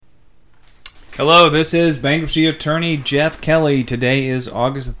Hello, this is Bankruptcy Attorney Jeff Kelly. Today is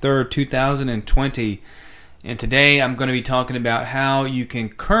August the 3rd, 2020. And today I'm going to be talking about how you can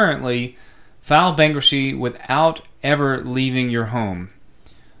currently file bankruptcy without ever leaving your home.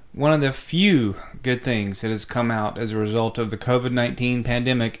 One of the few good things that has come out as a result of the COVID-19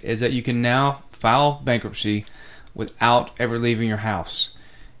 pandemic is that you can now file bankruptcy without ever leaving your house.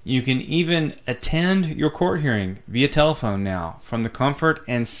 You can even attend your court hearing via telephone now from the comfort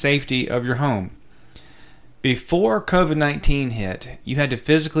and safety of your home. Before COVID-19 hit, you had to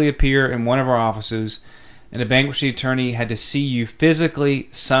physically appear in one of our offices, and a bankruptcy attorney had to see you physically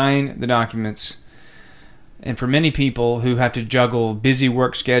sign the documents. And for many people who have to juggle busy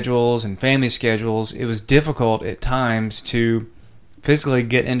work schedules and family schedules, it was difficult at times to physically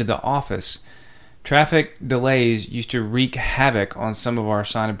get into the office. Traffic delays used to wreak havoc on some of our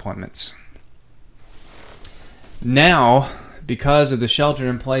sign appointments. Now, because of the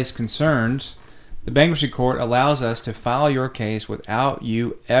shelter-in-place concerns, the bankruptcy court allows us to file your case without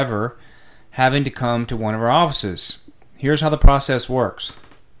you ever having to come to one of our offices. Here's how the process works.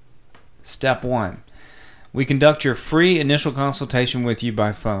 Step 1. We conduct your free initial consultation with you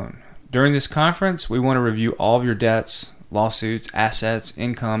by phone. During this conference, we want to review all of your debts, lawsuits, assets,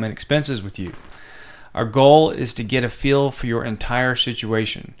 income, and expenses with you. Our goal is to get a feel for your entire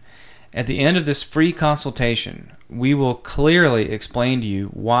situation. At the end of this free consultation, we will clearly explain to you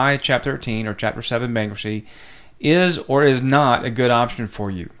why Chapter 13 or Chapter 7 bankruptcy is or is not a good option for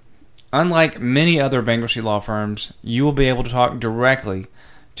you. Unlike many other bankruptcy law firms, you will be able to talk directly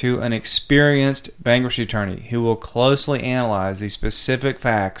to an experienced bankruptcy attorney who will closely analyze the specific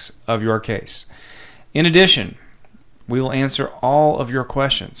facts of your case. In addition, we will answer all of your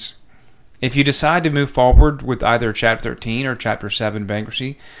questions. If you decide to move forward with either Chapter 13 or Chapter 7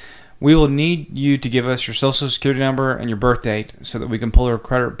 bankruptcy, we will need you to give us your Social Security number and your birth date so that we can pull your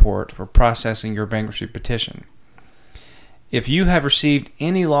credit report for processing your bankruptcy petition. If you have received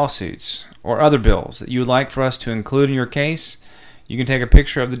any lawsuits or other bills that you would like for us to include in your case, you can take a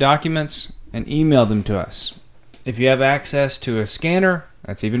picture of the documents and email them to us. If you have access to a scanner,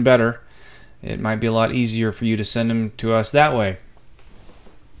 that's even better. It might be a lot easier for you to send them to us that way.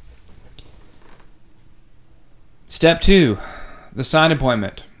 Step 2, the sign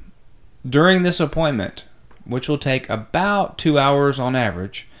appointment. During this appointment, which will take about 2 hours on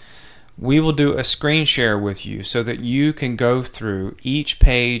average, we will do a screen share with you so that you can go through each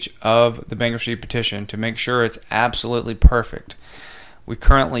page of the bankruptcy petition to make sure it's absolutely perfect. We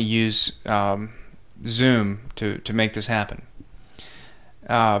currently use Zoom to make this happen.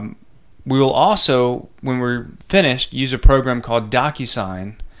 We will also, when we're finished, use a program called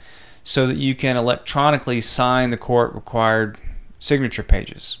DocuSign so that you can electronically sign the court-required signature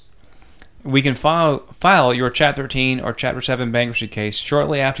pages. We can file your Chapter 13 or Chapter 7 bankruptcy case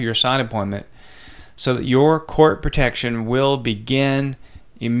shortly after your sign appointment so that your court protection will begin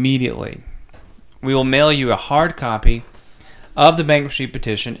immediately. We will mail you a hard copy of the bankruptcy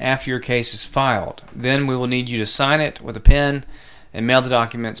petition after your case is filed. Then we will need you to sign it with a pen and mail the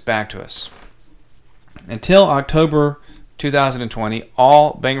documents back to us. Until October 2020,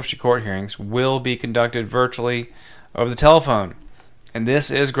 all bankruptcy court hearings will be conducted virtually over the telephone. And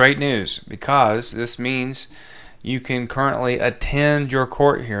this is great news because this means you can currently attend your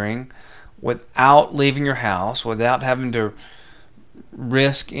court hearing without leaving your house, without having to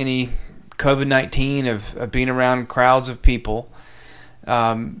risk any COVID-19 of being around crowds of people.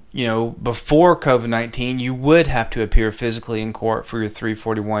 Before COVID-19, you would have to appear physically in court for your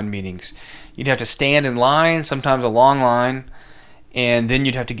 341 meetings. You'd have to stand in line, sometimes a long line, and then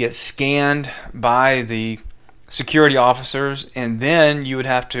you'd have to get scanned by the security officers, and then you would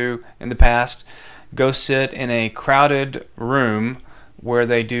have to, in the past, go sit in a crowded room where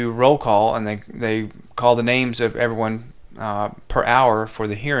they do roll call, and they call the names of everyone per hour for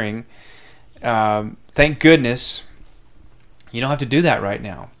the hearing. Thank goodness you don't have to do that right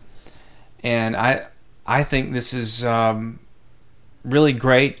now. And I think this is really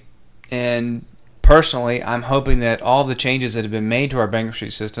great, and personally, I'm hoping that all the changes that have been made to our bankruptcy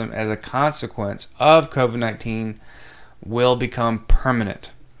system as a consequence of COVID-19 will become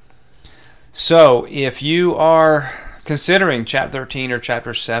permanent. So, if you are considering Chapter 13 or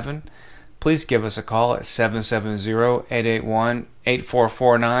Chapter 7, please give us a call at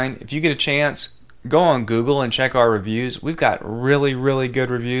 770-881-8449. If you get a chance, go on Google and check our reviews. We've got really, really good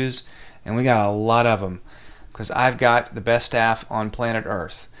reviews, and we got a lot of them because I've got the best staff on planet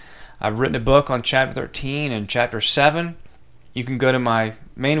Earth. I've written a book on Chapter 13 and Chapter 7. You can go to my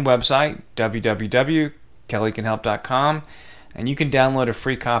main website, www.kellycanhelp.com, and you can download a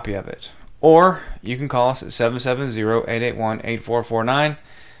free copy of it. Or you can call us at 770-881-8449,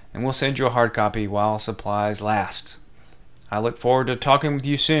 and we'll send you a hard copy while supplies last. I look forward to talking with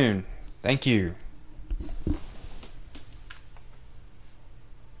you soon. Thank you.